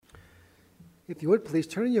If you would, please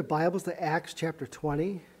turn in your Bibles to Acts chapter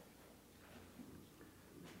 20.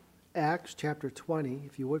 Acts chapter 20,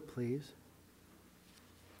 if you would, please.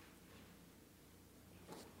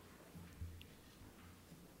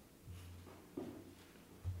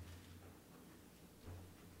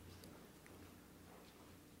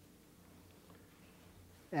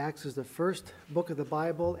 Acts is the first book of the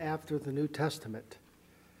Bible after the New Testament.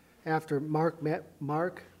 After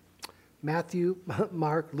Matthew,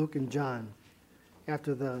 Mark, Luke, and John.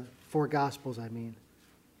 After the four Gospels, I mean.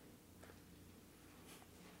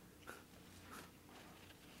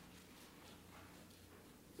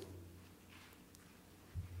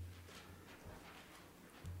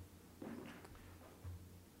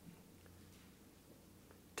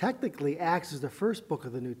 Technically, Acts is the first book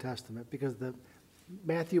of the New Testament because the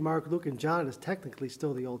Matthew, Mark, Luke, and John is technically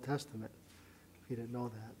still the Old Testament, if you didn't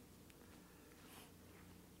know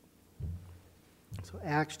that. So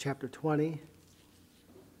Acts chapter 20,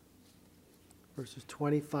 verses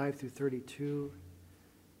 25 through 32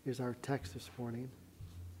 is our text this morning.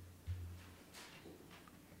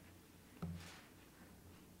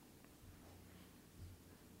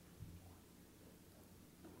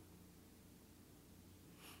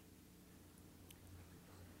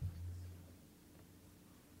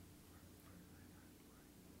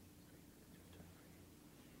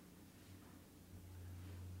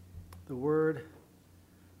 The word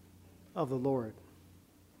of the Lord.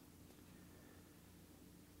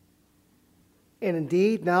 And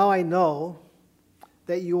indeed, now I know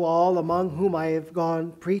that you all among whom I have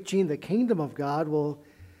gone preaching the kingdom of God will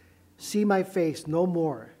see my face no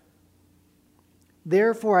more.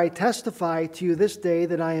 Therefore I testify to you this day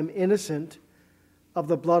that I am innocent of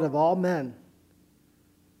the blood of all men.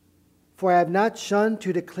 For I have not shunned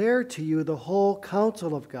to declare to you the whole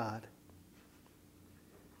counsel of God.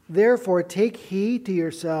 Therefore take heed to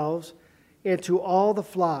yourselves and to all the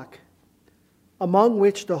flock, among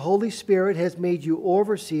which the Holy Spirit has made you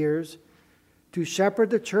overseers, to shepherd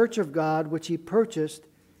the church of God, which he purchased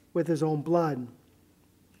with his own blood.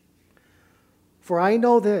 For I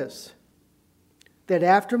know this, that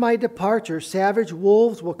after my departure savage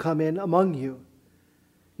wolves will come in among you,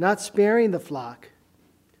 not sparing the flock.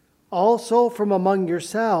 Also from among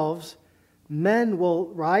yourselves men will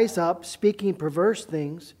rise up, speaking perverse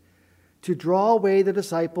things, to draw away the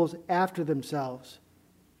disciples after themselves.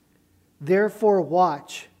 Therefore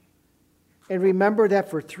watch, and remember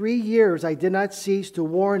that for 3 years I did not cease to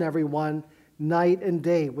warn everyone night and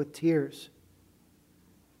day with tears.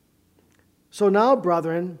 So now,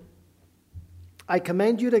 brethren, I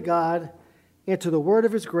commend you to God and to the word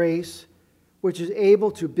of his grace, which is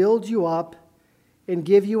able to build you up and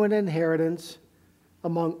give you an inheritance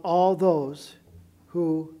among all those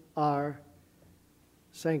who are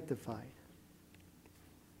sanctified.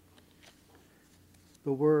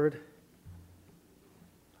 The word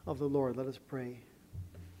of the Lord. Let us pray.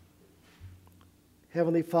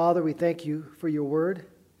 Heavenly Father, we thank you for your word.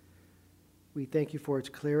 We thank you for its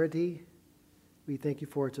clarity. We thank you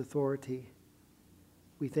for its authority.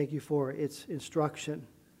 We thank you for its instruction.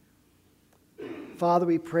 Father,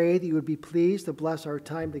 we pray that you would be pleased to bless our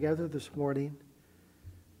time together this morning,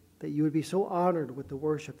 that you would be so honored with the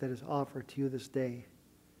worship that is offered to you this day.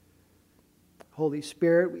 Holy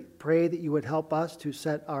Spirit, we pray that you would help us to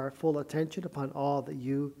set our full attention upon all that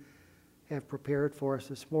you have prepared for us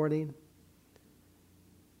this morning.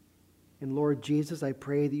 And Lord Jesus, I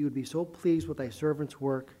pray that you would be so pleased with thy servant's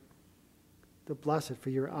work to bless it for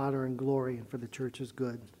your honor and glory and for the church's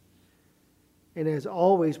good. And as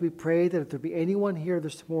always, we pray that if there be anyone here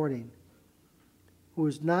this morning who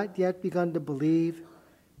has not yet begun to believe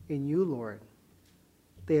in you, Lord,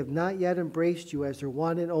 they have not yet embraced you as their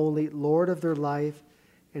one and only Lord of their life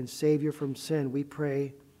and Savior from sin. We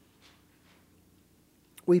pray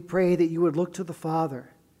that you would look to the Father,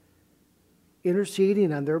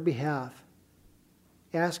 interceding on their behalf,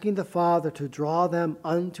 asking the Father to draw them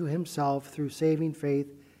unto himself through saving faith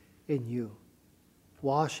in you,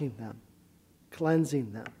 washing them,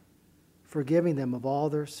 cleansing them, forgiving them of all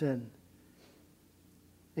their sin,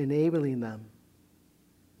 enabling them,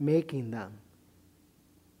 making them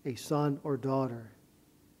a son or daughter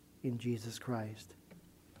in Jesus Christ.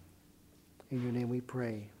 In your name we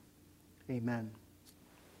pray. Amen.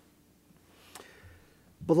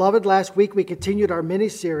 Beloved, last week we continued our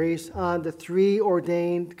mini-series on the three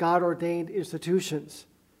God-ordained institutions.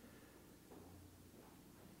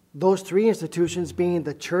 Those three institutions being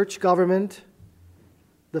the church government,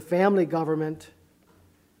 the family government,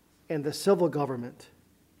 and the civil government.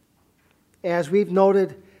 As we've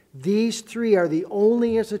noted, these three are the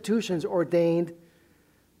only institutions ordained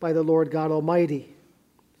by the Lord God Almighty.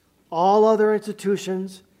 All other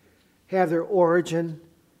institutions have their origin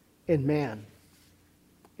in man.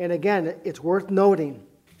 And again, it's worth noting,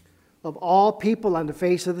 of all people on the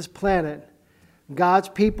face of this planet, God's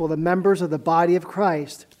people, the members of the body of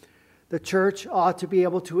Christ, the church ought to be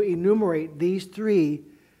able to enumerate these three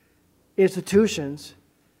institutions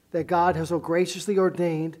that God has so graciously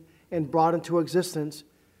ordained and brought into existence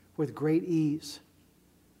with great ease.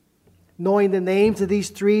 Knowing the names of these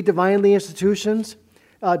three divinely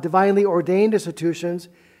ordained institutions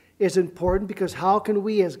is important, because how can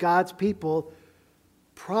we as God's people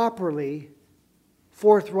properly,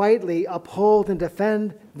 forthrightly uphold and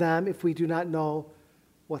defend them if we do not know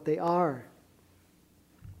what they are?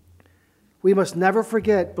 We must never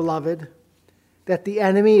forget, beloved, that the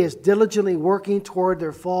enemy is diligently working toward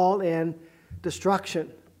their fall and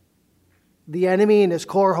destruction. The enemy and his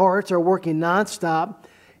cohorts are working nonstop,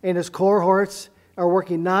 and his cohorts are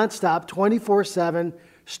working nonstop 24/7,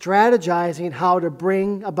 strategizing how to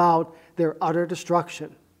bring about their utter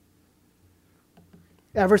destruction.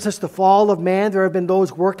 Ever since the fall of man, there have been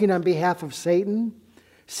those working on behalf of Satan,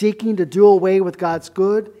 seeking to do away with God's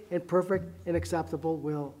good and perfect and acceptable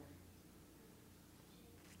will.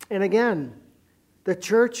 And again, the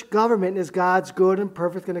church government is God's good and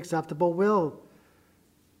perfect and acceptable will.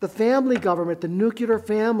 The family government, the nuclear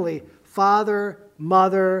family, father,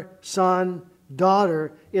 mother, son,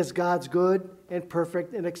 daughter, is God's good and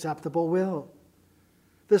perfect and acceptable will.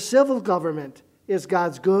 The civil government is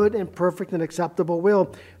God's good and perfect and acceptable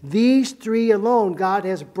will. These three alone God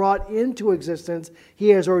has brought into existence. He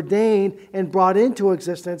has ordained and brought into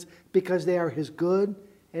existence because they are His good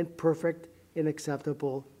and perfect and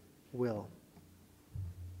acceptable will.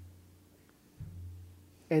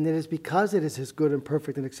 And it is because it is His good and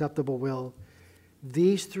perfect and acceptable will,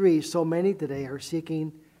 these three, so many today, are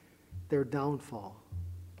seeking their downfall.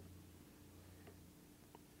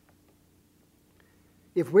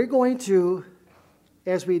 If we're going to,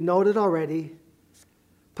 as we noted already,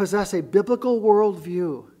 possess a biblical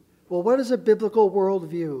worldview, well, what is a biblical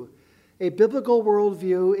worldview? A biblical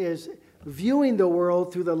worldview is viewing the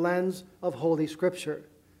world through the lens of Holy Scripture,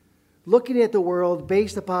 looking at the world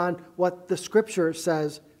based upon what the Scripture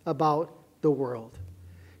says about the world.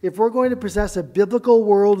 If we're going to possess a biblical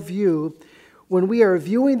worldview, when we are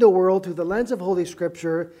viewing the world through the lens of Holy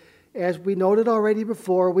Scripture, as we noted already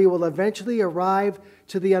before, we will eventually arrive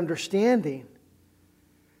to the understanding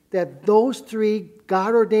that those three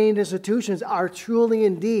God-ordained institutions are truly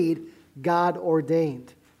indeed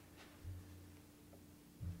God-ordained.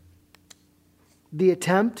 The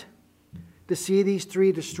attempt to see these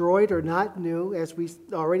three destroyed are not new, as we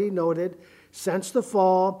already noted. Since the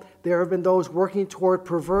fall, there have been those working toward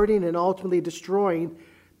perverting and ultimately destroying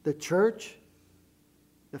the church,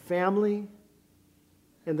 the family,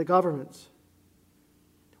 and the governments.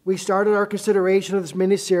 We started our consideration of this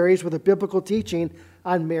mini-series with a biblical teaching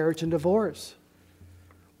on marriage and divorce.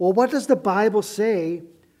 Well, what does the Bible say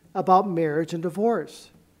about marriage and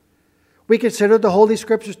divorce? We considered the Holy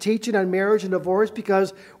Scriptures teaching on marriage and divorce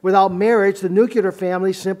because without marriage, the nuclear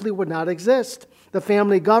family simply would not exist. The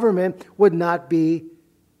family government would not be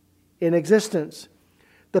in existence.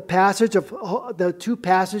 The two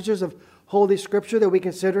passages of Holy Scripture that we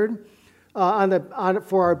considered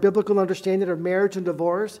for our biblical understanding of marriage and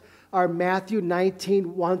divorce are Matthew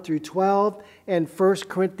 19, 1 through 12, and 1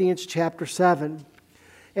 Corinthians chapter 7.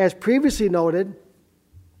 As previously noted,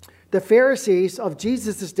 the Pharisees of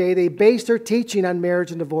Jesus' day, they based their teaching on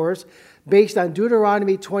marriage and divorce based on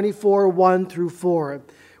Deuteronomy 24, 1 through 4,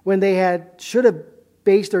 when they should have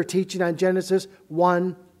based their teaching on Genesis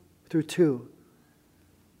 1 through 2.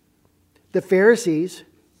 The Pharisees,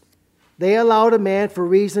 they allowed a man for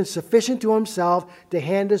reasons sufficient to himself to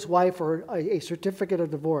hand his wife a certificate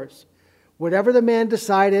of divorce. Whatever the man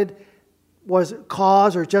decided was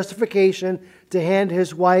cause or justification to hand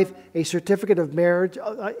his wife a certificate of marriage,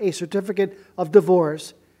 a certificate of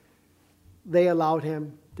divorce, they allowed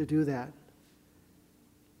him to do that.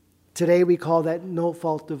 Today we call that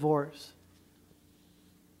no-fault divorce.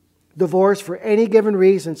 Divorce for any given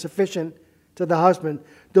reason sufficient to the husband.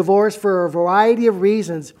 Divorce for a variety of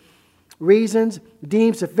reasons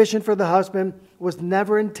deemed sufficient for the husband was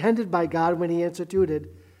never intended by God when He instituted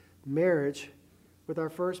marriage with our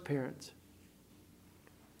first parents.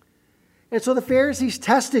 And so the Pharisees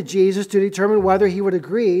tested Jesus to determine whether He would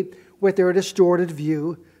agree with their distorted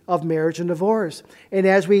view of marriage and divorce. And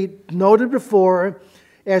as we noted before,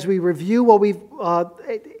 as we review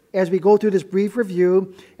as we go through this brief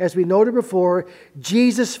review, as we noted before,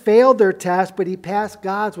 Jesus failed their test, but He passed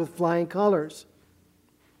God's with flying colors.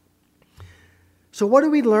 So what do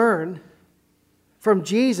we learn from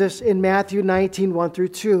Jesus in Matthew 19, 1 through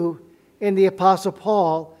 2 in the Apostle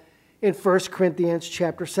Paul in 1 Corinthians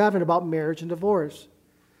chapter 7 about marriage and divorce.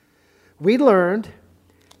 We learned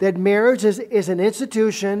that marriage is an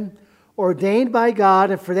institution ordained by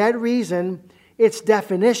God, and for that reason, its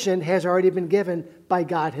definition has already been given by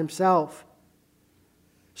God himself.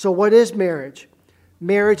 So what is marriage?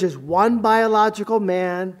 Marriage is one biological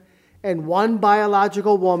man and one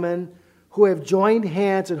biological woman who have joined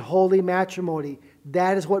hands in holy matrimony.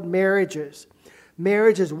 That is what marriage is.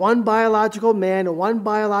 Marriage is one biological man and one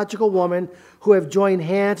biological woman who have joined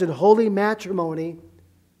hands in holy matrimony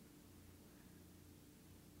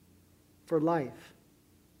for life.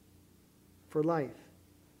 For life.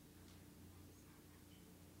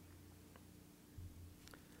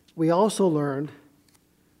 We also learned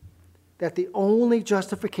that the only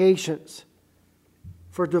justifications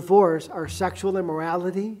for divorce are sexual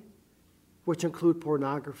immorality, which include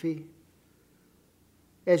pornography,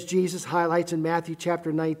 as Jesus highlights in Matthew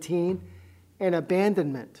chapter 19, and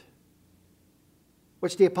abandonment,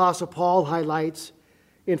 which the Apostle Paul highlights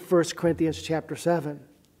in 1 Corinthians chapter 7.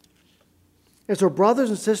 And so, brothers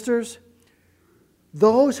and sisters,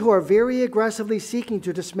 those who are very aggressively seeking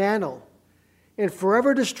to dismantle and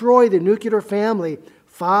forever destroy the nuclear family,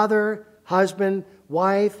 father, husband,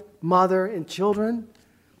 wife, mother, and children,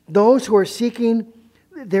 those who are seeking,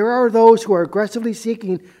 there are those who are aggressively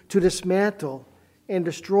seeking to dismantle and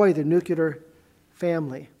destroy the nuclear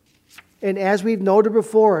family. And as we've noted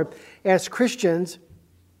before, as Christians,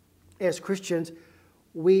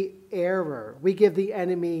 we err. We give the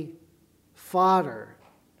enemy fodder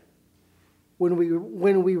when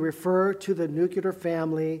we refer to the nuclear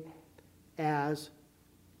family as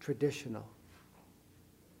traditional.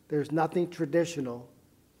 There's nothing traditional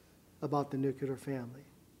about the nuclear family.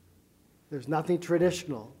 There's nothing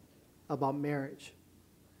traditional about marriage.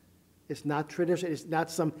 It's not traditional. It's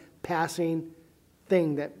not some passing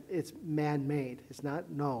thing that it's man-made. It's not,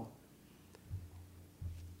 no.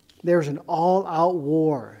 There's an all-out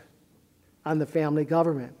war on the family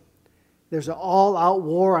government. There's an all-out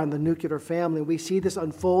war on the nuclear family. We see this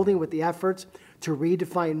unfolding with the efforts to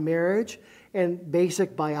redefine marriage and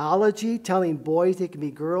basic biology, telling boys they can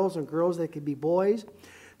be girls and girls they can be boys.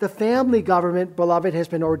 The family government, beloved, has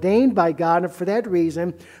been ordained by God, and for that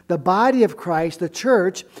reason, the body of Christ, the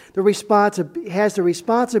church, has the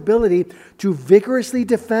responsibility to vigorously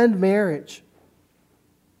defend marriage.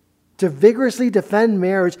 To vigorously defend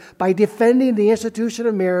marriage. By defending the institution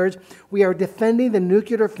of marriage, we are defending the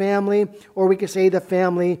nuclear family, or we could say the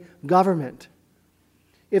family government.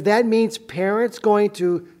 If that means parents going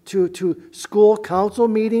to school council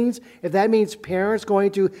meetings, if that means parents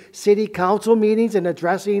going to city council meetings and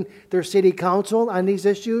addressing their city council on these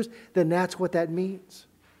issues, then that's what that means.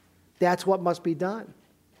 That's what must be done.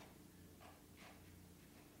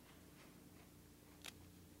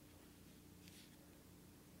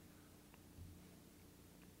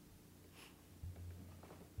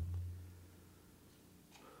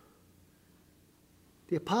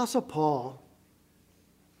 The Apostle Paul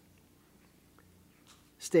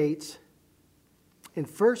states in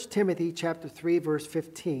 1 Timothy chapter 3, verse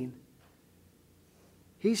 15,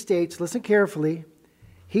 he states, listen carefully,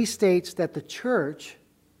 he states that the church,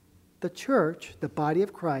 the body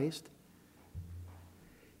of Christ,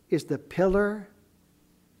 is the pillar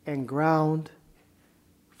and ground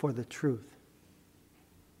for the truth.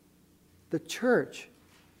 The church,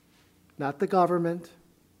 not the government,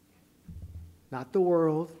 not the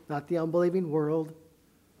world, not the unbelieving world,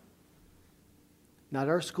 not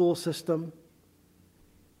our school system.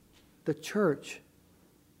 The church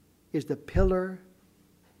is the pillar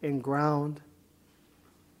and ground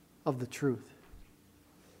of the truth.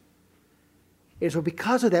 And so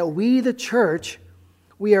because of that, we, the church,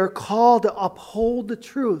 we are called to uphold the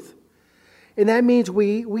truth. And that means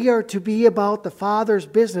we are to be about the Father's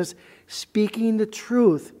business, speaking the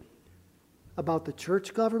truth about the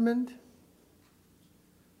church government,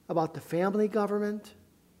 about the family government,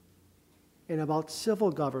 and about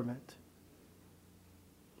civil government.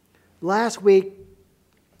 Last week,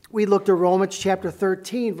 we looked at Romans chapter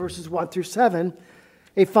 13, verses 1 through 7,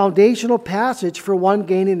 a foundational passage for one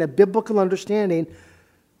gaining a biblical understanding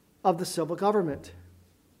of the civil government.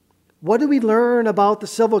 What do we learn about the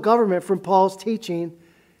civil government from Paul's teaching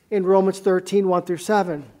in Romans 13, 1 through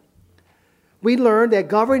 7? We learned that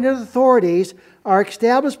governing authorities are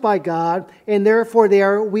established by God, and therefore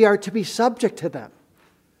we are to be subject to them.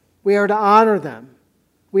 We are to honor them.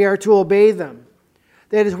 We are to obey them.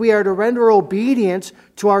 That is, we are to render obedience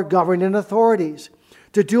to our governing authorities.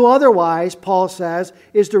 To do otherwise, Paul says,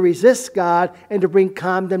 is to resist God and to bring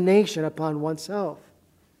condemnation upon oneself.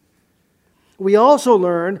 We also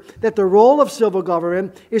learn that the role of civil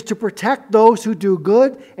government is to protect those who do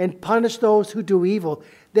good and punish those who do evil.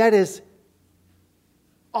 That is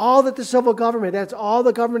all that the civil government, that's all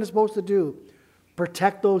the government is supposed to do.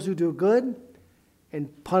 Protect those who do good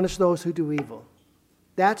and punish those who do evil.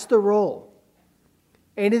 That's the role.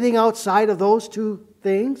 Anything outside of those two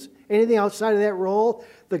things, anything outside of that role,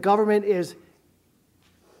 the government is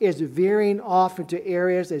veering off into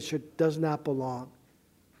areas that does not belong.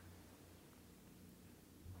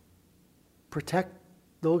 Protect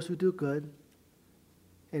those who do good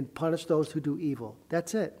and punish those who do evil.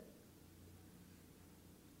 That's it.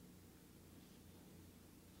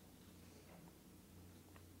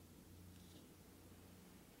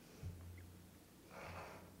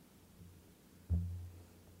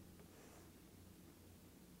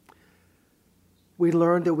 We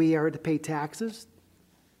learned that we are to pay taxes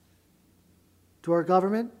to our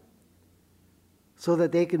government so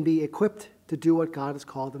that they can be equipped to do what God has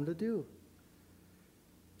called them to do,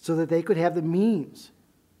 so that they could have the means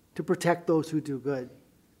to protect those who do good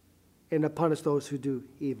and to punish those who do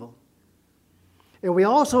evil. And we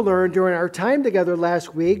also learned during our time together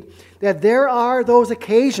last week that there are those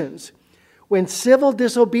occasions when civil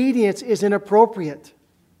disobedience is inappropriate.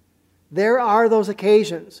 There are those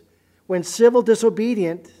occasions when civil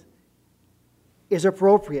disobedience is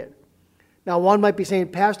appropriate. Now, one might be saying,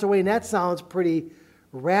 Pastor Wayne, that sounds pretty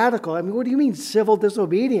radical. I mean, what do you mean civil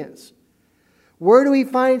disobedience? Where do we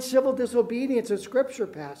find civil disobedience in Scripture,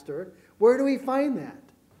 Pastor? Where do we find that?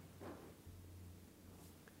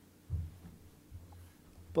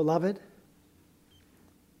 Beloved,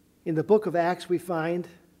 in the book of Acts we find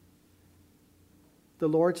the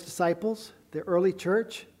Lord's disciples, the early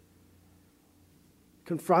church,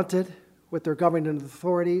 confronted with their governing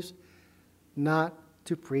authorities not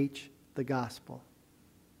to preach the gospel.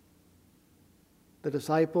 The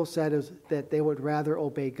disciples said that they would rather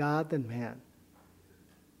obey God than man.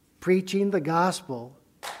 Preaching the gospel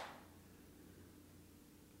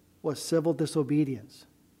was civil disobedience.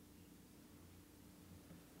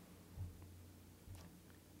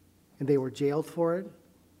 And they were jailed for it.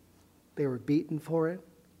 They were beaten for it.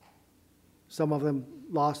 Some of them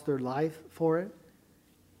lost their life for it.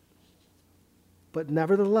 But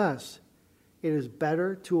nevertheless, it is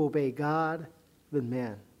better to obey God than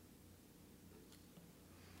man.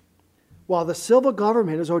 While the civil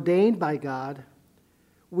government is ordained by God,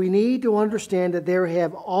 we need to understand that there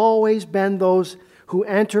have always been those who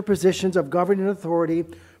enter positions of governing authority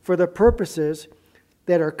for the purposes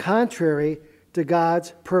that are contrary to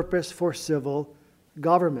God's purpose for civil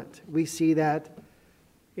government. We see that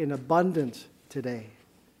in abundance today.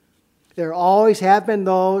 There always have been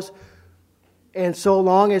those, and so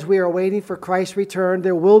long as we are waiting for Christ's return,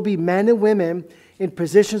 there will be men and women in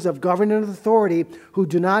positions of governing authority who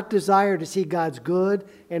do not desire to see God's good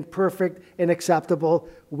and perfect and acceptable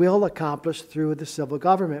will accomplished through the civil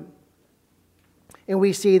government. And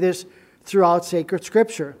we see this throughout sacred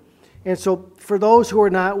Scripture. And so for those who were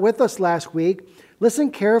not with us last week,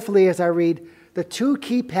 listen carefully as I read the two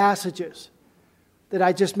key passages that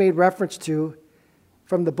I just made reference to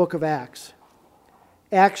from the book of Acts.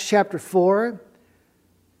 Acts chapter 4,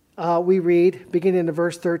 we read, beginning in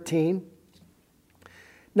verse 13.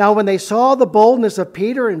 Now when they saw the boldness of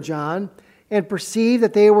Peter and John and perceived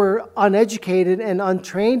that they were uneducated and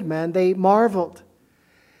untrained men, they marveled.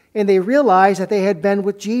 And they realized that they had been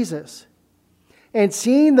with Jesus. And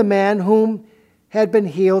seeing the man whom had been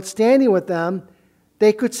healed standing with them,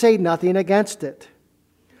 they could say nothing against it.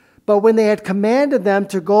 But when they had commanded them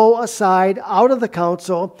to go aside out of the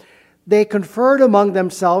council, they conferred among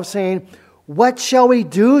themselves, saying, "What shall we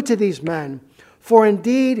do to these men? For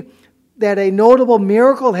indeed that a notable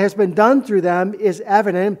miracle has been done through them is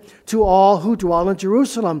evident to all who dwell in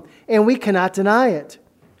Jerusalem, and we cannot deny it.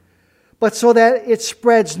 But so that it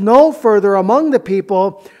spreads no further among the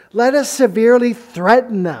people, let us severely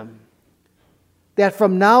threaten them, that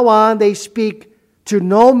from now on they speak to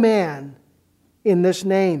no man in this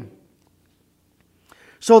name."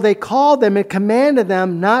 So they called them and commanded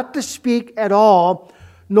them not to speak at all,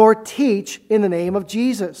 nor teach in the name of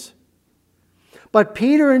Jesus. But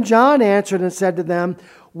Peter and John answered and said to them,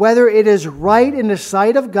 "Whether it is right in the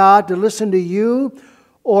sight of God to listen to you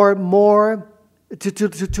or more,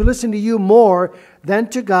 to listen to you more than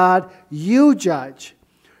to God, you judge.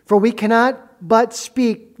 For we cannot but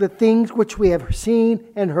speak the things which we have seen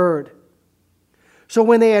and heard." So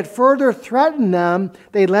when they had further threatened them,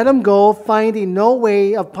 they let them go, finding no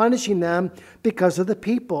way of punishing them because of the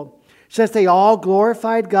people, since they all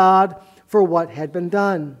glorified God for what had been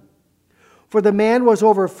done. For the man was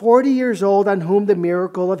over 40 years old on whom the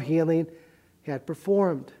miracle of healing had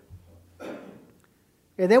performed.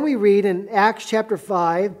 And then we read in Acts chapter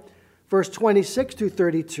 5, verse 26 through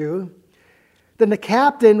 32, then the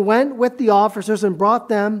captain went with the officers and brought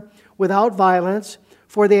them without violence,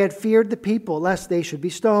 for they had feared the people, lest they should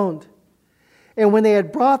be stoned. And when they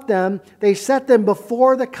had brought them, they set them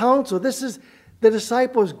before the council. This is the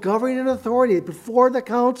disciples governing in authority before the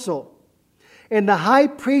council. And the high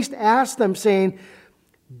priest asked them, saying,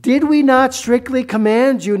 did we not strictly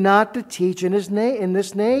command you not to teach in this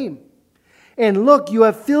name? And look, you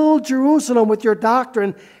have filled Jerusalem with your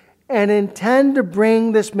doctrine and intend to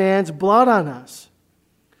bring this man's blood on us.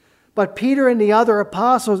 But Peter and the other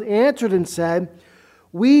apostles answered and said,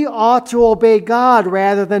 we ought to obey God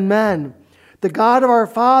rather than men. The God of our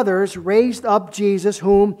fathers raised up Jesus,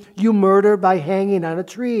 whom you murdered by hanging on a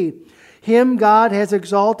tree. Him God has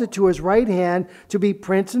exalted to his right hand to be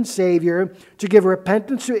Prince and Savior, to give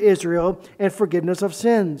repentance to Israel and forgiveness of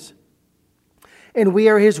sins. And we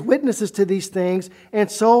are his witnesses to these things,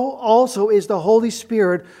 and so also is the Holy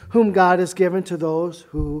Spirit, whom God has given to those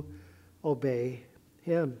who obey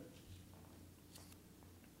him.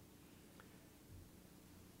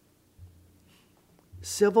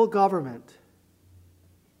 Civil government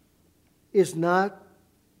is not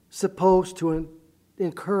supposed to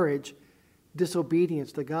encourage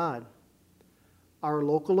disobedience to God. Our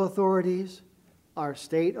local authorities, our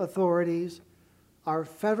state authorities, our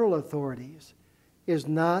federal authorities is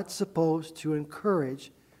not supposed to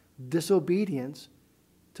encourage disobedience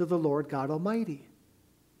to the Lord God Almighty.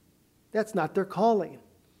 That's not their calling.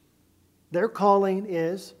 Their calling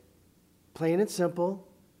is, plain and simple,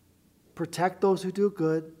 protect those who do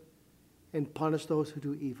good and punish those who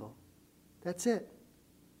do evil. That's it.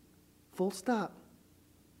 Full stop.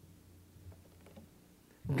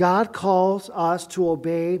 God calls us to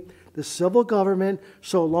obey the civil government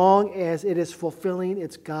so long as it is fulfilling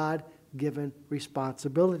its God-given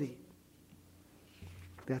responsibility.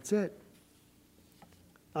 That's it.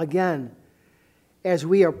 Again, as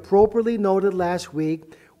we appropriately noted last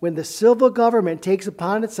week, when the civil government takes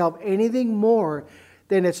upon itself anything more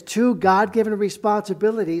than its two God-given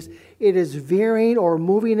responsibilities, it is veering or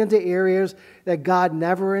moving into areas that God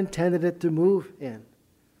never intended it to move in.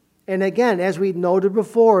 And again, as we noted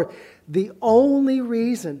before, the only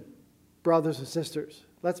reason, brothers and sisters,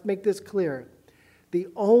 let's make this clear, the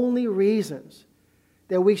only reasons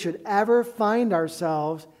that we should ever find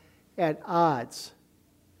ourselves at odds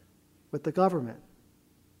with the government,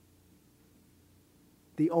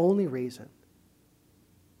 the only reason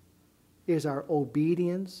is our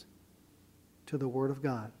obedience to the Word of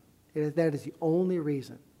God. That is the only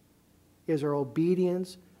reason, is our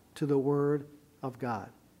obedience to the Word of God.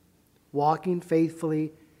 Walking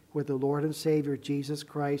faithfully with the Lord and Savior Jesus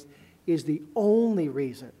Christ is the only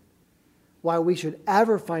reason why we should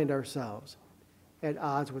ever find ourselves at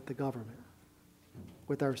odds with the government,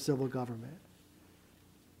 with our civil government.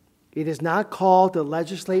 It is not called to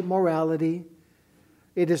legislate morality.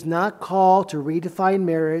 It is not called to redefine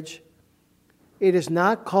marriage. It is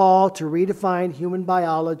not called to redefine human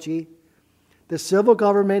biology. The civil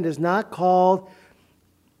government is not called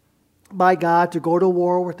by God to go to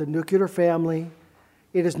war with the nuclear family.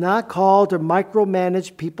 It is not called to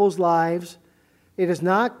micromanage people's lives. It is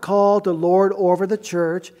not called to lord over the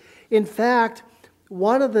church. In fact,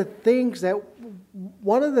 one of the things that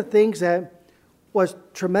was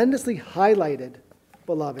tremendously highlighted,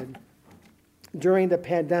 beloved, during the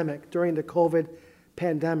pandemic, during the COVID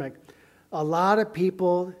pandemic, a lot of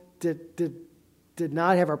people did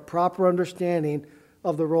not have a proper understanding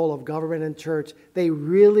of the role of government and church. They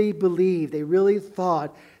really believed, they really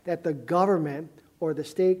thought that the government or the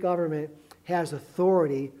state government has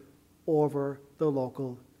authority over the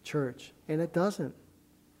local church. And it doesn't.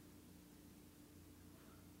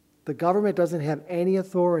 The government doesn't have any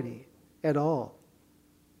authority at all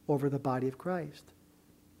over the body of Christ.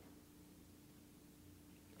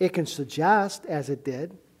 It can suggest, as it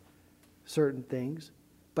did, certain things,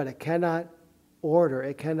 but it cannot order,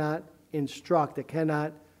 it cannot instruct, it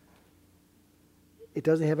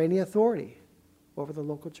doesn't have any authority over the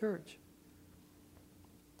local church.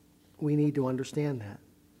 We need to understand that.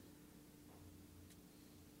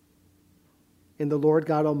 And the Lord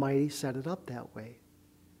God Almighty set it up that way.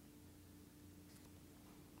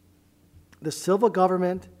 The civil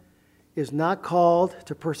government is not called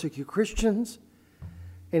to persecute Christians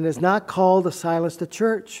and is not called to silence the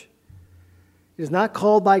church. It is not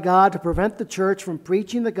called by God to prevent the church from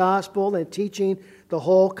preaching the gospel and teaching the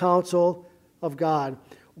whole counsel of God.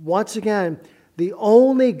 Once again, The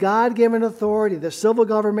only God-given authority the civil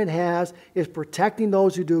government has is protecting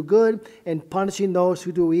those who do good and punishing those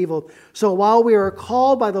who do evil. So while we are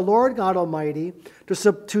called by the Lord God Almighty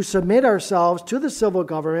to submit ourselves to the civil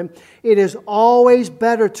government, it is always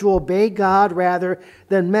better to obey God rather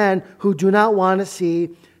than men who do not want to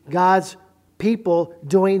see God's people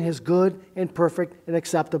doing His good and perfect and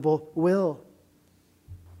acceptable will.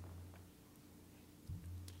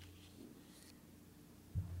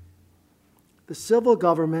 The civil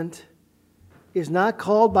government is not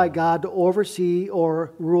called by God to oversee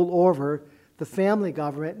or rule over the family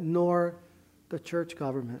government nor the church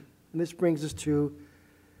government. And this brings us to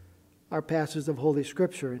our passage of Holy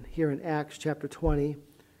Scripture here in Acts chapter 20,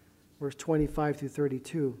 verse 25 through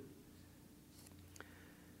 32.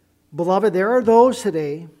 Beloved, there are those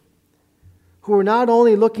today who are not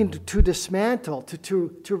only looking to dismantle, to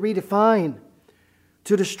redefine,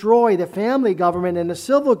 to destroy the family government and the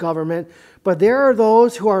civil government, but there are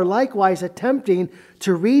those who are likewise attempting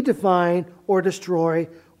to redefine or destroy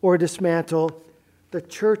or dismantle the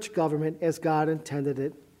church government as God intended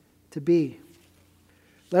it to be.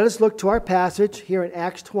 Let us look to our passage here in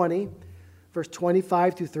Acts 20, verse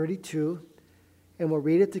 25 through 32, and we'll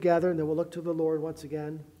read it together, and then we'll look to the Lord once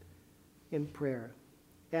again in prayer.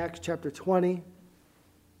 Acts chapter 20,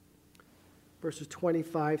 verses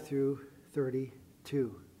 25 through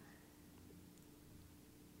 32.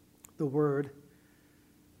 The word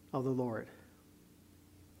of the Lord.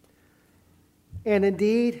 And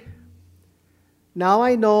indeed, now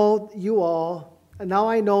I know that you all,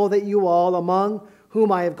 among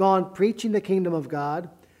whom I have gone preaching the kingdom of God,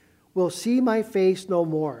 will see my face no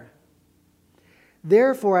more.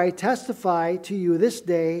 Therefore I testify to you this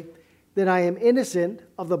day that I am innocent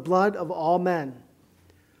of the blood of all men.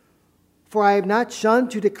 For I have not shunned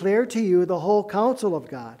to declare to you the whole counsel of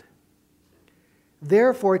God.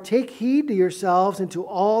 Therefore take heed to yourselves and to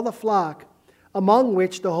all the flock, among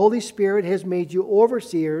which the Holy Spirit has made you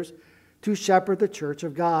overseers to shepherd the church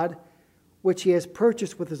of God, which He has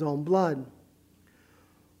purchased with His own blood.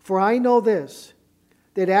 For I know this,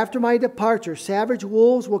 that after my departure savage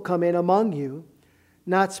wolves will come in among you,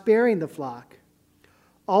 not sparing the flock.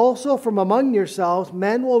 Also from among yourselves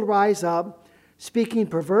men will rise up, speaking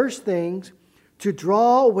perverse things, to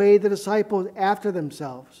draw away the disciples after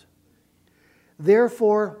themselves.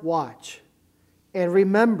 Therefore watch, and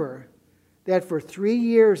remember that for 3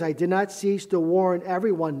 years I did not cease to warn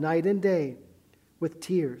everyone night and day with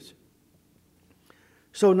tears.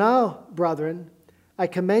 So now, brethren, I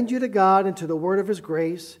commend you to God and to the word of His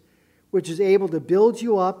grace, which is able to build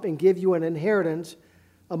you up and give you an inheritance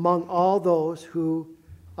among all those who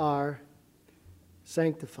are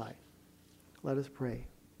sanctified. Let us pray.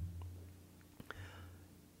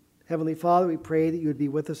 Heavenly Father, we pray that you would be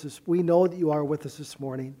with us. We know that you are with us this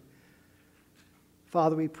morning.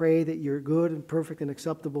 Father, we pray that your good and perfect and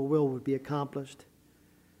acceptable will would be accomplished.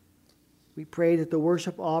 We pray that the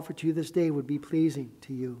worship offered to you this day would be pleasing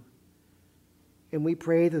to you. And we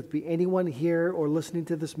pray that there be anyone here or listening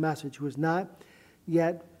to this message who has not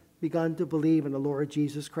yet begun to believe in the Lord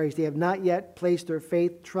Jesus Christ. They have not yet placed their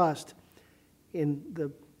faith, trust in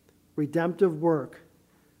the redemptive work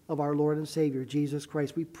of our Lord and Savior, Jesus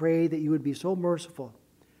Christ. We pray that you would be so merciful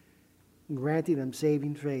in granting them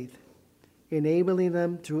saving faith, enabling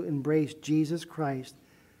them to embrace Jesus Christ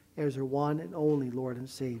as their one and only Lord and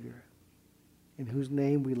Savior, in whose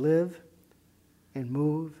name we live and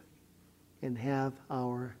move and have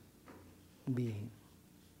our being.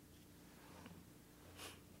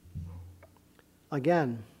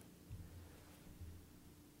 Again,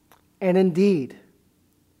 and indeed,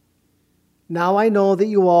 now I know that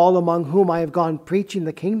you all, among whom I have gone preaching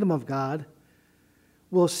the kingdom of God,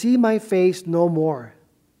 will see my face no more.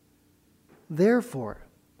 Therefore,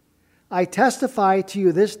 I testify to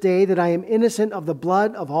you this day that I am innocent of the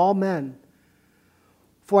blood of all men.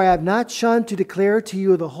 For I have not shunned to declare to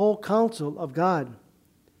you the whole counsel of God.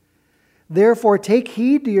 Therefore take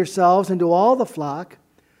heed to yourselves and to all the flock,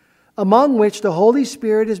 among which the Holy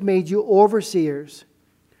Spirit has made you overseers,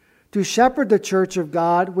 to shepherd the church of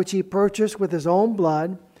God, which He purchased with His own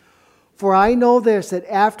blood. For I know this, that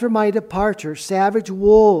after my departure savage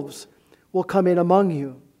wolves will come in among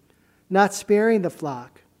you, not sparing the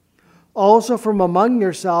flock. Also from among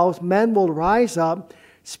yourselves men will rise up,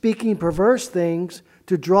 speaking perverse things,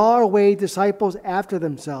 to draw away disciples after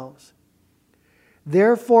themselves.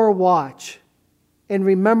 Therefore watch, and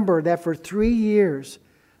remember that for 3 years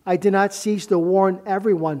I did not cease to warn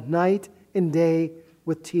everyone night and day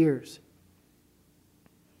with tears.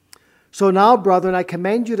 So now, brethren, I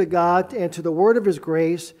commend you to God and to the word of His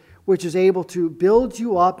grace, which is able to build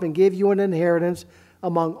you up and give you an inheritance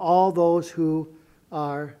among all those who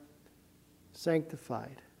are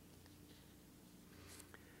sanctified.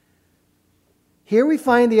 Here we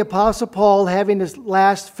find the Apostle Paul having his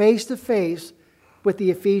last face-to-face with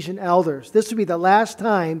the Ephesian elders. This will be the last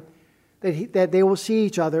time that they will see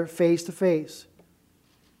each other face-to-face.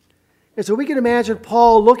 And so we can imagine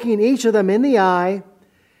Paul looking each of them in the eye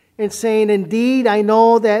and saying, "Indeed, I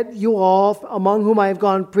know that you all, among whom I have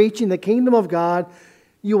gone preaching the kingdom of God,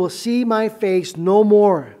 you will see my face no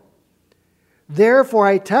more. Therefore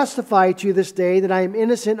I testify to you this day that I am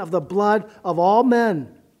innocent of the blood of all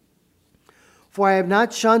men. For I have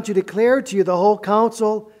not shunned to declare to you the whole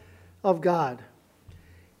counsel of God."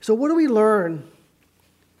 So what do we learn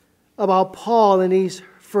about Paul in these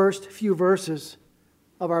first few verses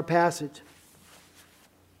of our passage?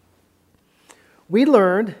 We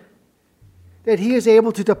learned that he is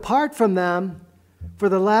able to depart from them for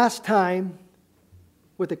the last time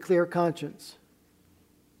with a clear conscience.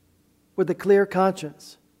 With a clear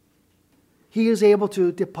conscience. He is able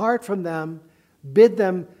to depart from them, bid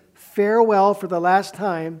them farewell for the last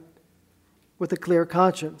time with a clear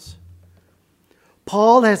conscience.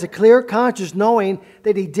 Paul has a clear conscience knowing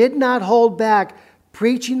that he did not hold back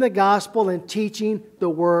preaching the gospel and teaching the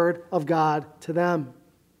word of God to them.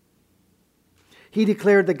 He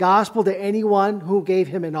declared the gospel to anyone who gave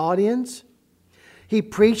him an audience. He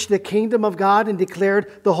preached the kingdom of God and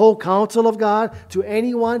declared the whole counsel of God to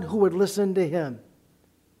anyone who would listen to him.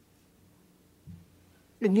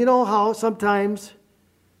 And you know how sometimes,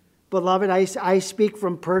 beloved, I speak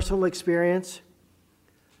from personal experience,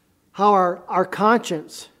 how our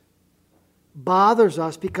conscience bothers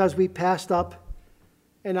us because we passed up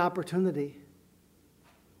an opportunity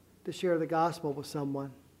to share the gospel with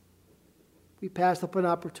someone. We passed up an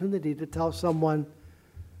opportunity to tell someone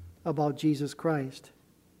about Jesus Christ.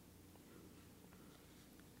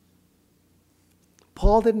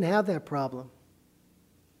 Paul didn't have that problem.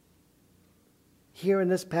 Here in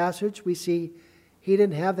this passage, we see he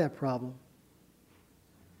didn't have that problem.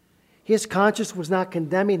 His conscience was not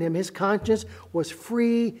condemning him. His conscience was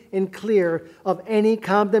free and clear of any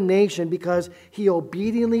condemnation because he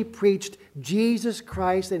obediently preached Jesus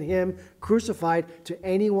Christ and him crucified to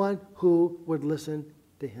anyone who would listen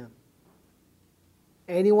to him.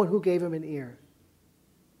 Anyone who gave him an ear.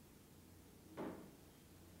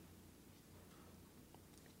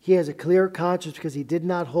 He has a clear conscience because he did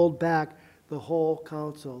not hold back the whole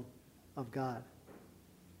counsel of God.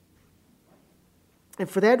 And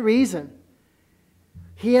for that reason,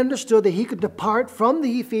 he understood that he could depart from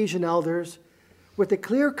the Ephesian elders with a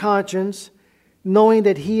clear conscience, knowing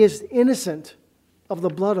that he is innocent of the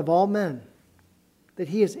blood of all men. That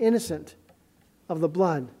he is innocent of the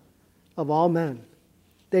blood of all men.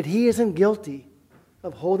 That he isn't guilty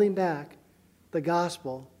of holding back the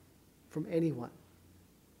gospel from anyone.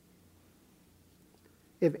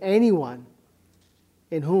 If anyone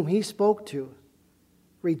in whom he spoke to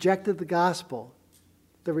rejected the gospel,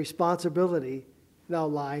 the responsibility now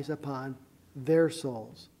lies upon their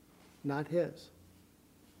souls, not his.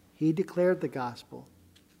 He declared the gospel.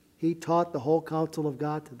 He taught the whole counsel of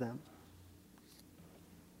God to them.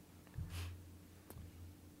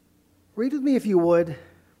 Read with me, if you would,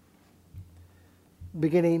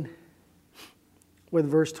 beginning with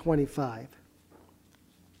verse 25.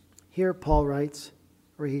 Here Paul writes,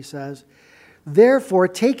 or he says, "Therefore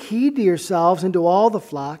take heed to yourselves and to all the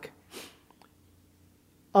flock,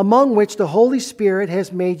 among which the Holy Spirit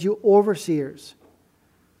has made you overseers,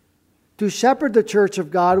 to shepherd the church of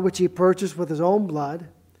God which he purchased with his own blood.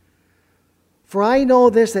 For I know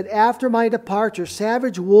this, that after my departure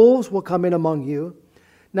savage wolves will come in among you,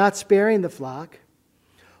 not sparing the flock.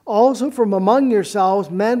 Also from among yourselves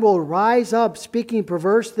men will rise up speaking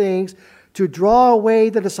perverse things to draw away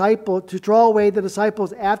the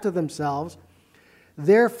disciples after themselves.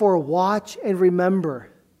 Therefore watch and remember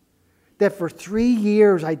that for 3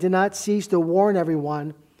 years I did not cease to warn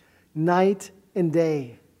everyone night and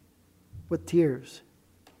day with tears."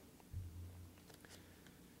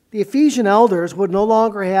 The Ephesian elders would no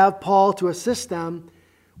longer have Paul to assist them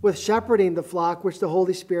with shepherding the flock which the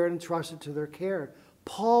Holy Spirit entrusted to their care.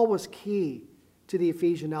 Paul was key to the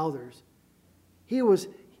Ephesian elders. He was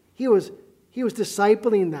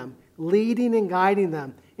discipling them, leading and guiding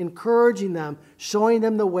them, encouraging them, showing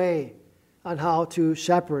them the way on how to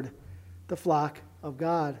shepherd the flock of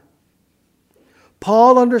God.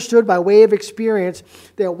 Paul understood by way of experience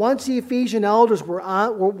that once the Ephesian elders were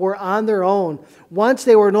on their own, once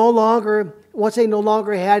they no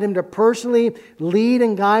longer had him to personally lead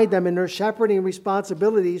and guide them in their shepherding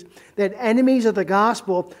responsibilities, that enemies of the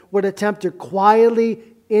gospel would attempt to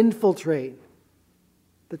quietly infiltrate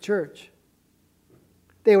the church.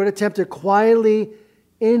 They would attempt to quietly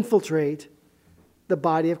infiltrate the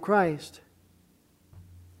body of Christ.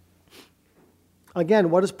 Again,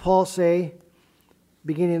 what does Paul say?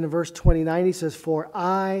 Beginning in verse 29, he says, "For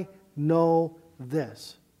I know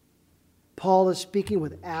this." Paul is speaking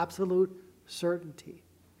with absolute certainty.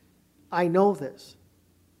 I know this.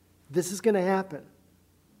 This is going to happen.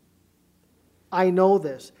 I know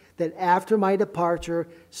this, that after my departure,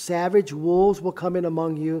 savage wolves will come in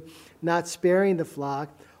among you, not sparing the flock.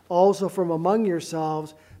 Also from among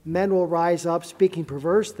yourselves, men will rise up, speaking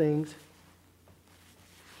perverse things,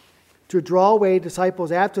 to draw away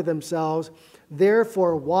disciples after themselves.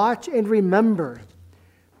 Therefore, watch and remember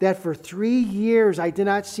that for 3 years I did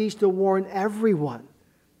not cease to warn everyone,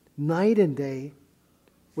 night and day,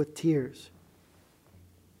 with tears.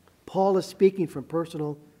 Paul is speaking from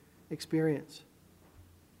personal experience.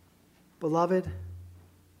 Beloved,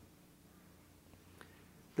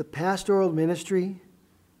 the pastoral ministry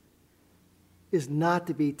is not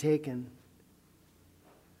to be taken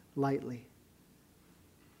lightly.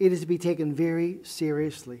 It is to be taken very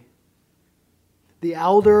seriously. The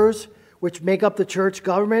elders, which make up the church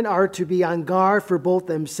government, are to be on guard for both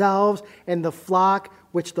themselves and the flock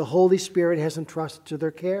which the Holy Spirit has entrusted to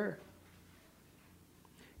their care.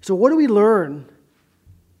 So what do we learn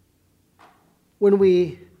when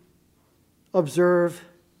we observe?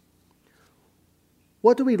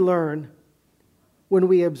 What do we learn when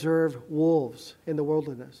we observe wolves in the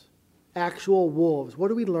wilderness? Actual wolves. What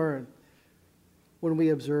do we learn when we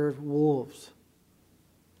observe wolves?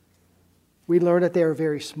 We learn that they are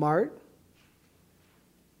very smart.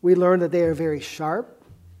 We learn that they are very sharp.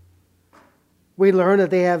 We learn that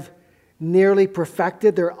they have nearly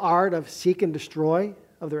perfected their art of seek and destroy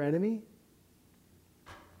of their enemy.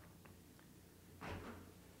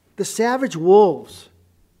 The savage wolves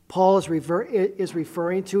Paul is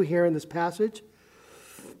referring to here in this passage,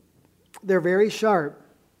 they're very sharp,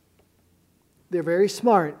 they're very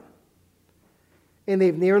smart, and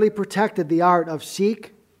they've nearly protected the art of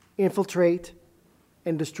seek, infiltrate,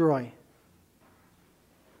 and destroy.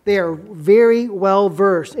 They are very well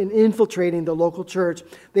versed in infiltrating the local church.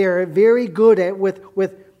 They are very good at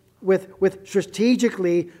with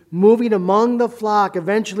strategically moving among the flock,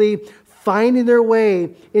 eventually finding their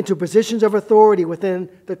way into positions of authority within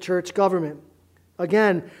the church government.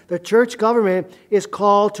 Again, the church government is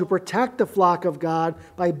called to protect the flock of God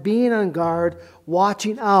by being on guard,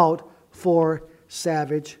 watching out for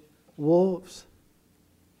savage wolves.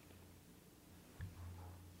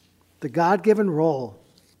 The God-given role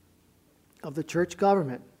of the church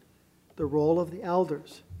government, the role of the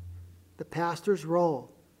elders, the pastor's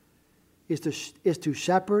role, is to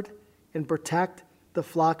shepherd and protect the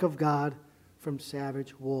flock of God from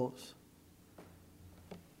savage wolves.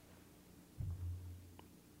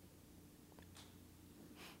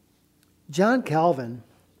 John Calvin,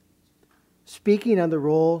 speaking on the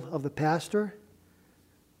role of the pastor,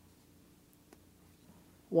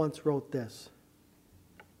 once wrote this: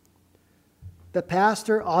 "The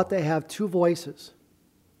pastor ought to have two voices,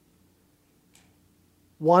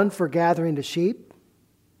 one for gathering the sheep,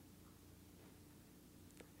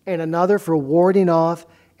 and another for warding off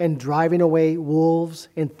and driving away wolves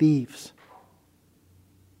and thieves.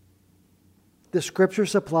 The Scripture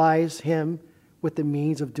supplies him with the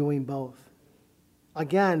means of doing both."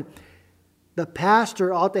 Again, the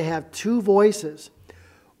pastor ought to have two voices,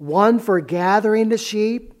 one for gathering the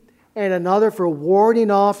sheep and another for warding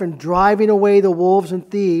off and driving away the wolves and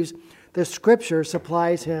thieves. The Scripture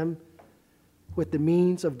supplies him with the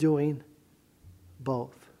means of doing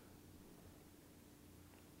both.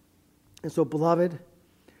 And so, beloved,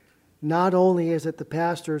 not only is it the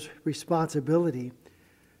pastor's responsibility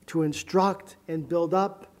to instruct and build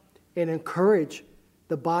up and encourage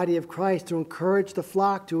the body of Christ, to encourage the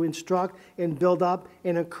flock, to instruct and build up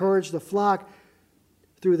and encourage the flock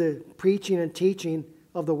through the preaching and teaching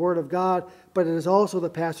of the Word of God, but it is also the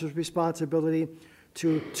pastor's responsibility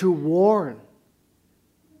to warn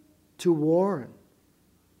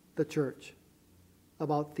the church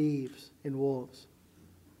about thieves and wolves.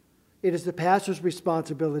 It is the pastor's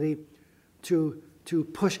responsibility to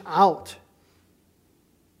push out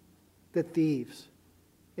the thieves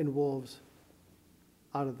and wolves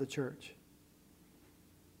out of the church.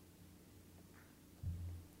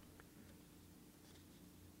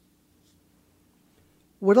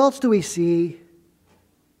 What else do we see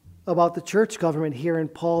about the church government here in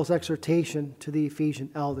Paul's exhortation to the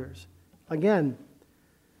Ephesian elders? Again,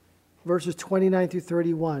 verses 29 through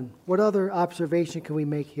 31. What other observation can we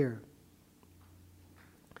make here?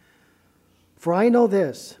 "For I know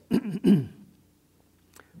this,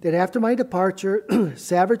 that after my departure,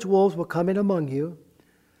 savage wolves will come in among you,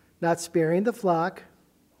 not sparing the flock.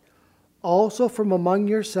 Also from among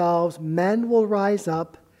yourselves men will rise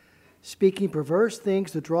up, speaking perverse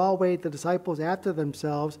things to draw away the disciples after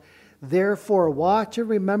themselves. Therefore watch and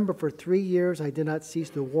remember, for 3 years I did not cease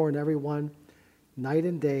to warn everyone night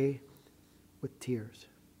and day with tears.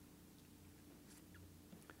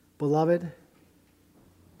 Beloved,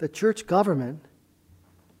 the church government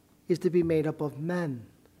is to be made up of men.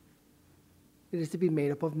 It is to be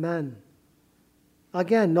made up of men.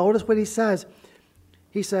 Again, notice what he says.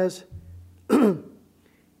 He says,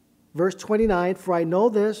 verse 29, for I know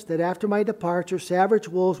this, that after my departure, savage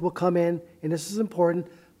wolves will come in, and this is important,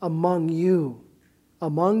 among you,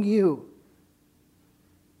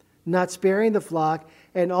 not sparing the flock,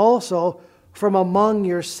 and also from among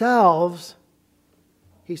yourselves.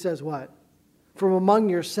 He says what? From among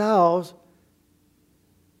yourselves,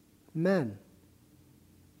 men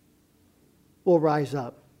will rise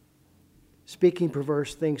up, speaking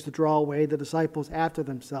perverse things to draw away the disciples after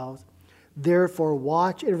themselves. Therefore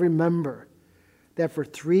watch and remember that for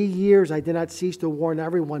 3 years I did not cease to warn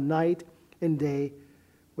everyone night and day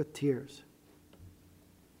with tears.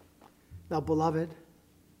 Now, beloved,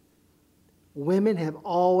 women have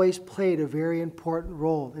always played a very important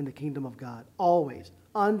role in the kingdom of God. Always.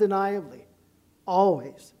 Undeniably.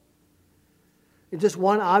 Always. And just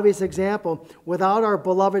one obvious example, without our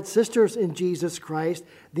beloved sisters in Jesus Christ,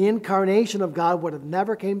 the incarnation of God would have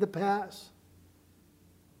never came to pass.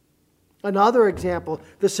 Another example,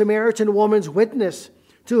 the Samaritan woman's witness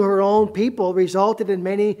to her own people resulted in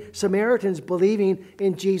many Samaritans believing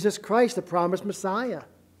in Jesus Christ, the promised Messiah.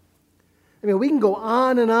 I mean, we can go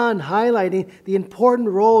on and on highlighting the important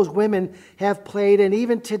roles women have played and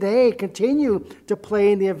even today continue to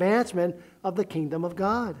play in the advancement of the kingdom of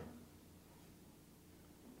God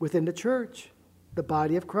within the church, the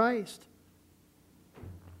body of Christ.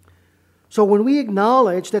 So when we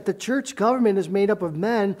acknowledge that the church government is made up of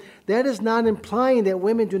men, that is not implying that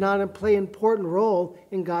women do not play an important role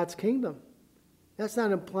in God's kingdom. That's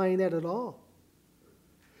not implying that at all.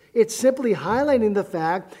 It's simply highlighting the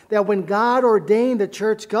fact that when God ordained the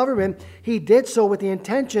church government, he did so with the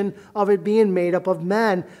intention of it being made up of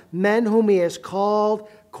men, men whom he has called,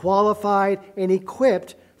 qualified, and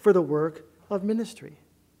equipped for the work of ministry.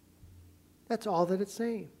 That's all that it's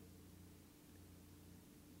saying.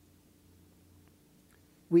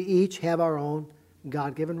 We each have our own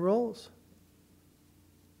God-given roles.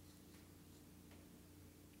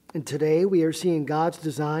 And today we are seeing God's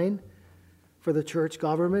design for the church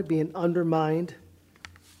government being undermined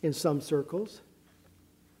in some circles.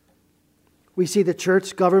 We see the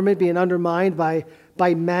church government being undermined by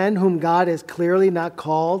men whom God has clearly not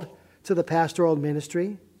called to the pastoral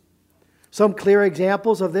ministry. Some clear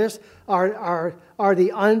examples of this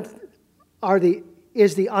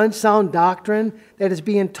is the unsound doctrine that is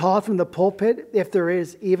being taught from the pulpit, if there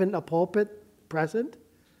is even a pulpit present.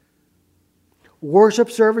 Worship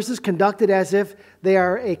services conducted as if they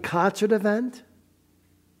are a concert event.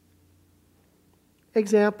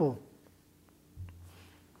 Example.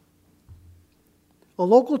 A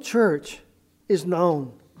local church is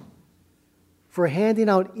known for handing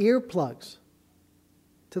out earplugs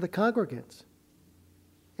to the congregants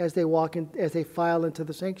as they walk in, as they file into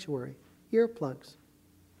the sanctuary. Earplugs.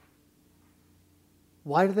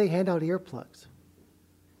 Why do they hand out earplugs?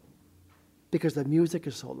 Because the music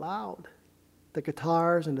is so loud. The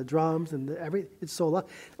guitars and the drums and everything, it's so loud.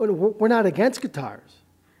 We're not against guitars.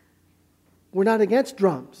 We're not against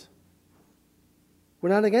drums. We're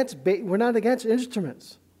not against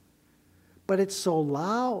instruments. But it's so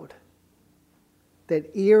loud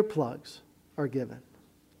that earplugs are given.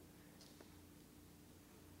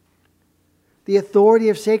 The authority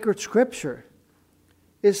of sacred scripture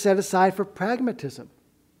is set aside for pragmatism.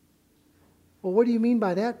 Well, what do you mean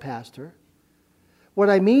by that, Pastor? What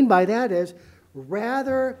I mean by that is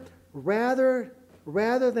rather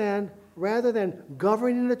than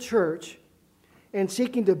governing the church and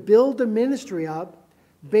seeking to build the ministry up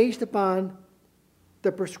based upon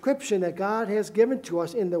the prescription that God has given to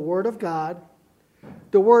us in the Word of God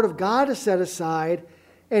is set aside,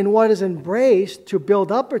 and what is embraced to build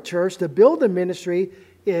up a church, to build a ministry,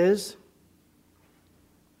 is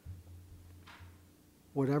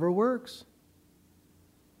whatever works,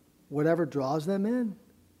 whatever draws them in.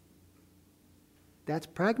 That's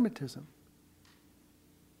pragmatism.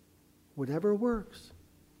 Whatever works.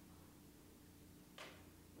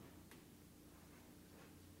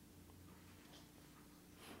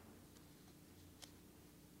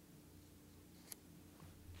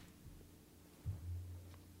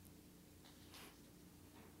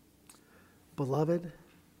 Beloved,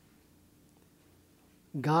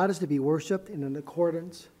 God is to be worshipped in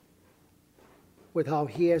accordance with how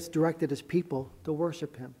he has directed his people to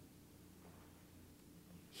worship him.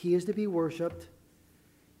 He is to be worshiped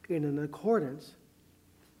in an accordance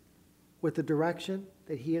with the direction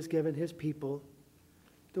that he has given his people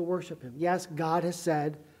to worship him. Yes, God has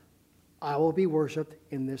said, I will be worshiped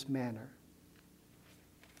in this manner.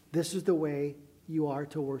 This is the way you are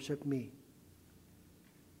to worship me.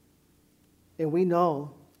 And we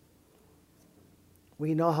know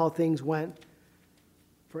how things went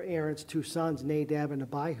for Aaron's two sons, Nadab and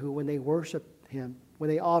Abihu, when they worshiped him, when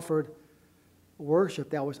they offered worship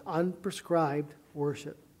that was unprescribed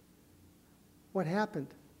worship. What happened?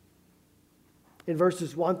 In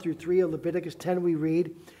verses 1 through 3 of Leviticus 10, we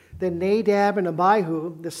read, Then Nadab and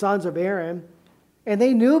Abihu, the sons of Aaron, and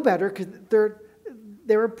they knew better because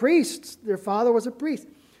they were priests. Their father was a priest.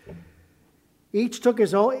 Each took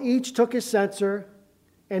his censer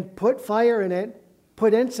and put fire in it,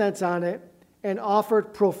 put incense on it, and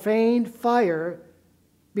offered profane fire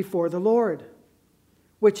before the Lord,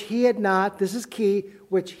 which he had not, this is key,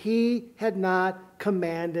 which he had not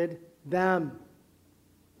commanded them.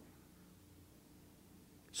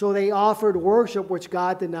 So they offered worship which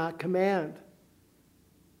God did not command.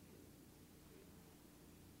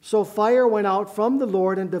 So fire went out from the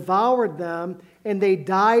Lord and devoured them, and they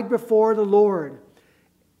died before the Lord.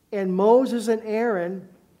 And Moses said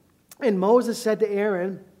to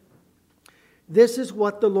Aaron, This is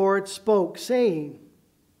what the Lord spoke, saying,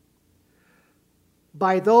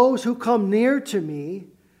 By those who come near to me,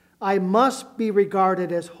 I must be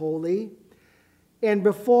regarded as holy, and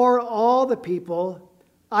before all the people,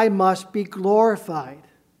 I must be glorified.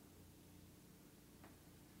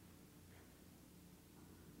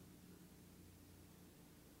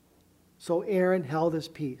 So Aaron held his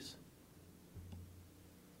peace.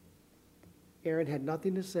 Aaron had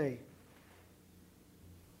nothing to say.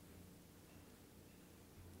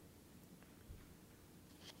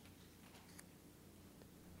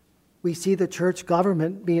 We see the church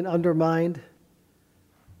government being undermined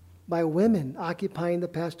by women occupying the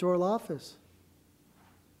pastoral office.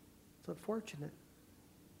 It's unfortunate.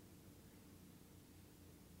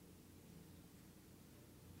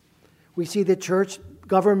 We see the church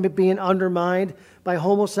government being undermined by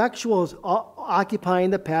homosexuals occupying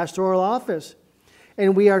the pastoral office.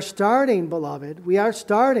 And we are starting, beloved,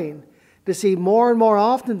 to see more and more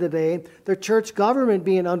often today the church government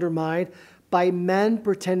being undermined by men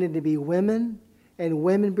pretending to be women and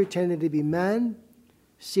women pretending to be men,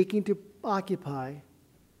 seeking to occupy,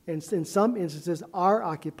 and in some instances are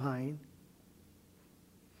occupying,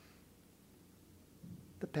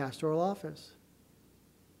 the pastoral office.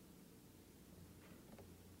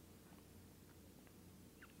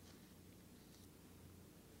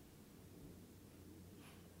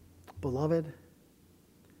 Beloved,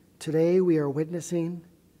 today we are witnessing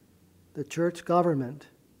the church government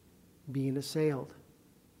being assailed,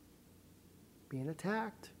 being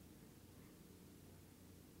attacked.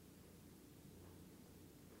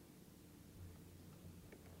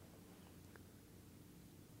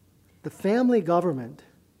 The family government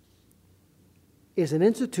is an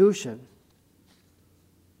institution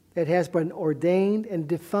that has been ordained and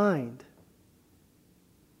defined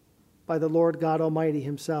by the Lord God Almighty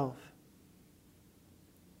himself.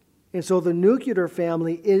 And so the nuclear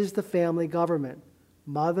family is the family government.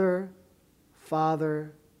 Mother,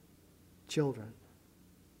 father, children.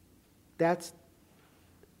 That's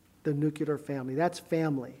the nuclear family. That's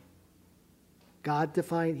family. God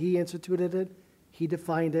defined, he instituted it, he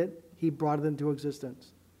defined it, he brought it into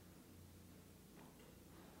existence.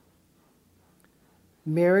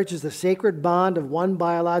 Marriage is the sacred bond of one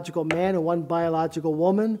biological man and one biological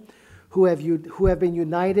woman who have been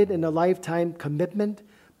united in a lifetime commitment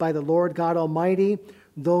by the Lord God Almighty.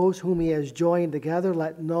 Those whom he has joined together,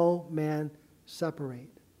 let no man separate.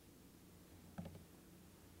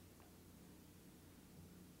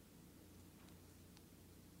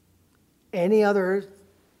 Any other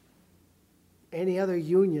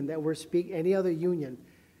union that we're speaking, any other union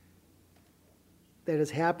that is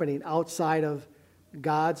happening outside of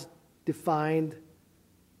God's defined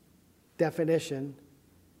definition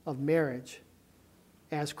of marriage,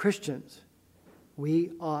 as Christians,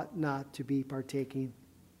 we ought not to be partaking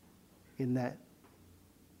in that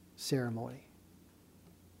ceremony.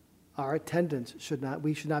 Our attendance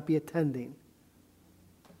we should not be attending.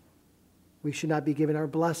 We should not be giving our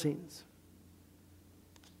blessings.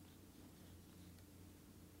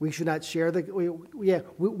 We should not share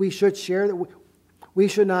we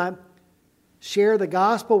should not share the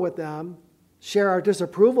gospel with them, share our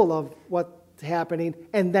disapproval of what's happening,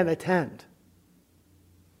 and then attend.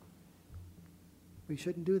 We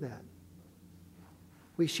shouldn't do that.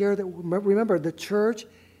 We share that. Remember, the church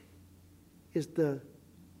is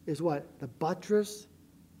what? The buttress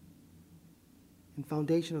and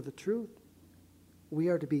foundation of the truth. We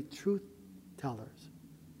are to be truth tellers.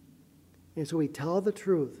 And so we tell the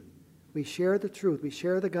truth. We share the truth. We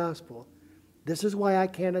share the gospel. This is why I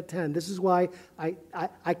can't attend. This is why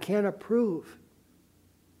I can't approve.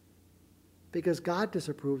 Because God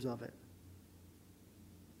disapproves of it.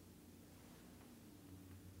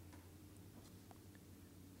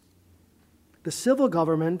 The civil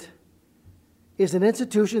government is an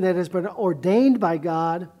institution that has been ordained by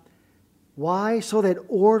God. Why? So that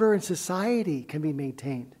order in society can be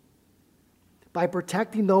maintained. By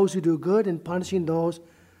protecting those who do good and punishing those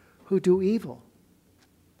who do evil.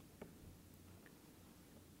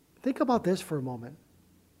 Think about this for a moment.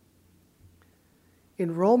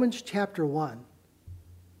 In Romans chapter 1,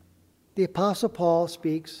 the Apostle Paul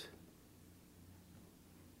speaks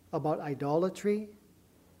about idolatry,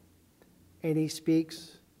 and he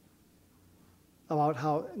speaks about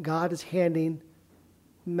how God is handing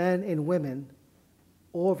men and women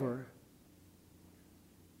over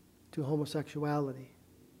to homosexuality.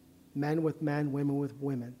 Men with men, women with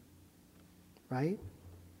women. Right?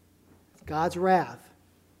 God's wrath.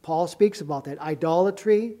 Paul speaks about that.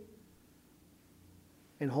 Idolatry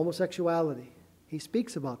and homosexuality. He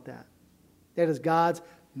speaks about that. That is God's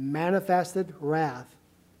manifested wrath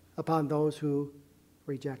upon those who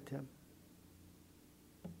reject him.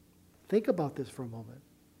 Think about this for a moment.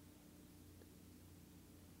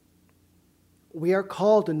 We are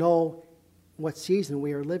called to know what season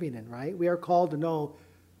we are living in, right? We are called to know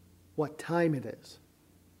what time it is.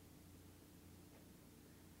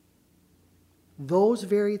 Those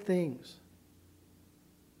very things,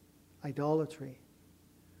 idolatry,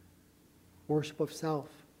 worship of self,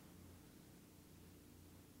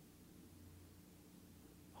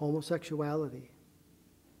 homosexuality,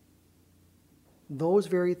 those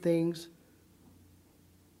very things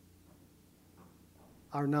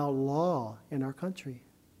are now law in our country.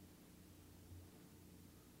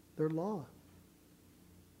 They're law.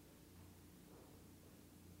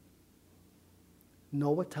 Know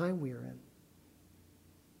what time we are in.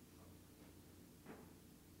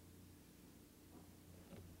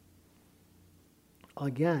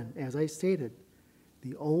 Again, as I stated,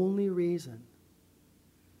 the only reason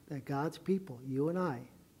that God's people, you and I,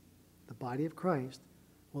 the body of Christ,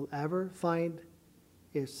 will ever find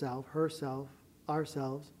itself, herself,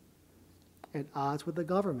 ourselves at odds with the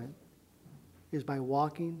government is by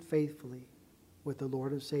walking faithfully with the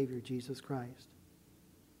Lord and Savior, Jesus Christ.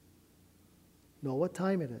 Know what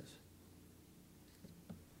time it is.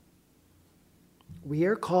 We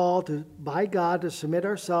are called by God to submit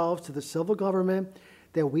ourselves to the civil government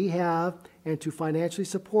that we have and to financially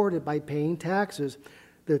support it by paying taxes.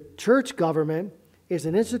 The church government is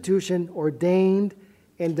an institution ordained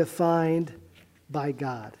and defined by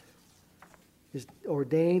God. Is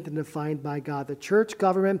ordained and defined by God. The church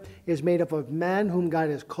government is made up of men whom God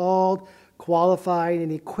has called, qualified,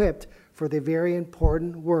 and equipped for the very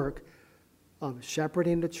important work of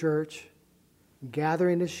shepherding the church,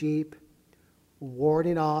 gathering the sheep,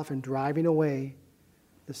 warding off and driving away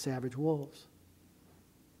the savage wolves.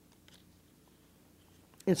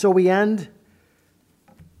 And so we end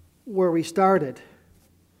where we started.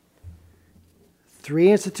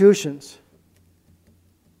 3 institutions.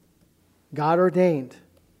 God ordained.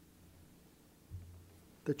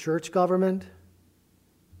 The church government,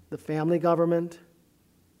 the family government,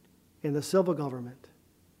 and the civil government.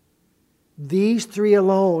 These 3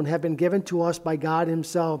 alone have been given to us by God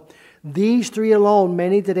himself. These 3 alone,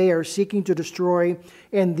 many today are seeking to destroy.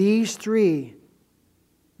 And these 3,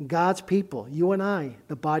 God's people, you and I,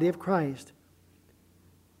 the body of Christ,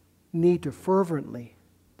 need to fervently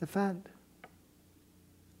defend.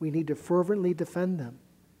 We need to fervently defend them.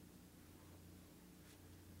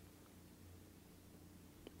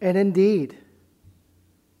 And indeed,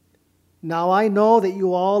 now I know that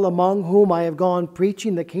you all among whom I have gone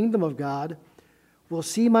preaching the kingdom of God will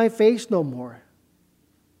see my face no more.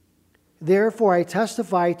 Therefore I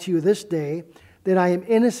testify to you this day that I am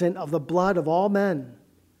innocent of the blood of all men.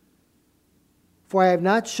 For I have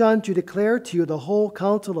not shunned to declare to you the whole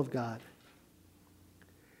counsel of God.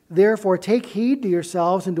 Therefore take heed to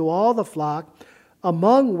yourselves and to all the flock,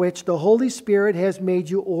 among which the Holy Spirit has made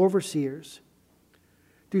you overseers,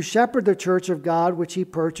 to shepherd the church of God which he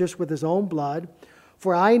purchased with his own blood.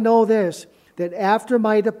 For I know this, that after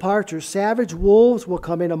my departure savage wolves will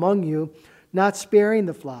come in among you, not sparing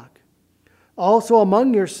the flock. Also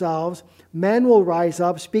among yourselves men will rise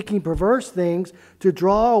up, speaking perverse things, to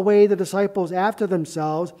draw away the disciples after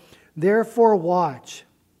themselves. Therefore watch.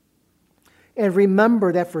 And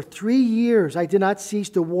remember that for 3 years I did not cease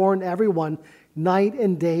to warn everyone night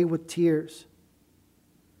and day with tears.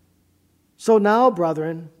 So now,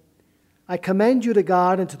 brethren, I commend you to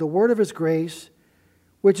God and to the word of his grace,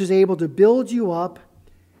 which is able to build you up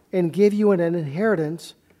and give you an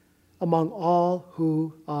inheritance among all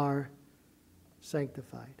who are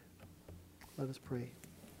sanctified. Let us pray.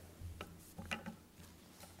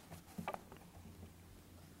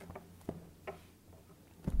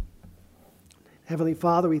 Heavenly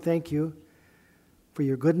Father, we thank you for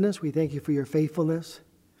your goodness. We thank you for your faithfulness.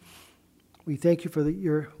 We thank you for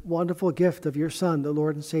your wonderful gift of your Son, the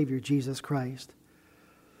Lord and Savior, Jesus Christ.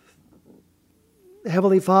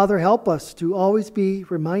 Heavenly Father, help us to always be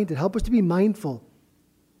reminded, help us to be mindful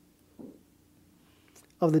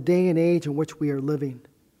of the day and age in which we are living.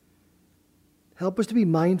 Help us to be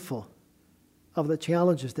mindful of the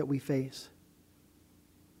challenges that we face.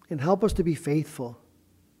 And help us to be faithful.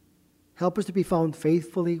 Help us to be found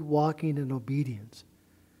faithfully walking in obedience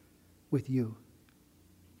with you,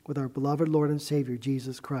 with our beloved Lord and Savior,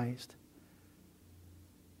 Jesus Christ.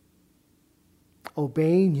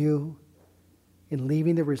 Obeying you and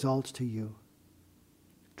leaving the results to you.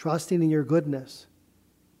 Trusting in your goodness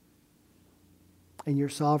and your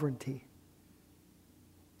sovereignty.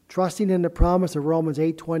 Trusting in the promise of Romans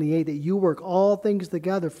 8:28 that you work all things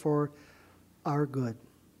together for our good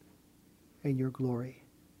and your glory.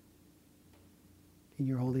 In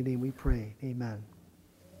your holy name we pray. Amen.